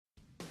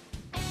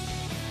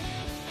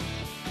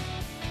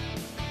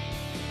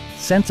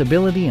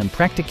sensibility and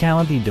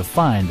practicality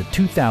define the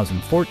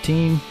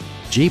 2014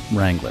 Jeep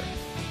Wrangler.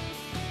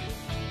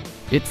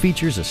 It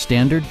features a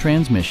standard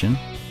transmission,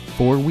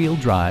 four-wheel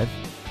drive,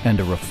 and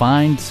a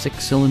refined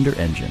six-cylinder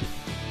engine.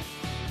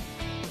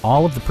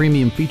 All of the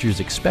premium features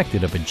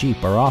expected of a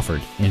Jeep are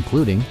offered,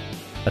 including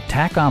a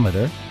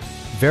tachometer,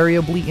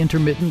 variably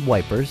intermittent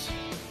wipers,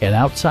 an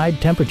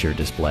outside temperature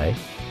display,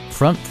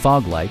 front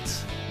fog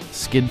lights,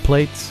 skid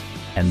plates,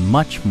 and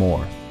much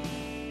more.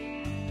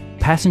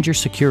 Passenger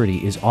security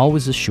is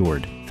always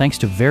assured thanks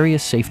to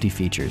various safety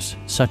features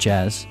such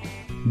as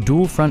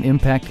dual front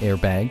impact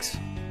airbags,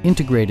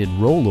 integrated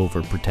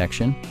rollover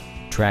protection,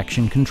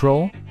 traction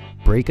control,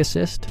 brake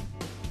assist,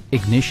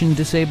 ignition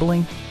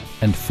disabling,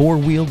 and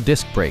four-wheel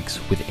disc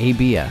brakes with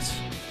ABS.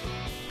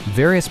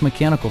 Various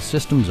mechanical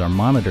systems are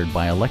monitored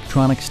by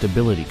electronic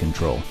stability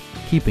control,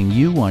 keeping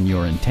you on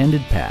your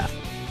intended path.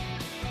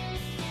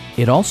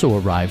 It also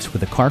arrives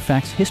with a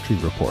Carfax history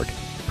report,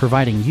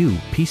 providing you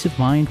peace of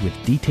mind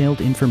with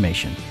detailed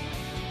information.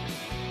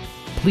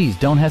 Please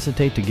don't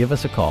hesitate to give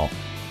us a call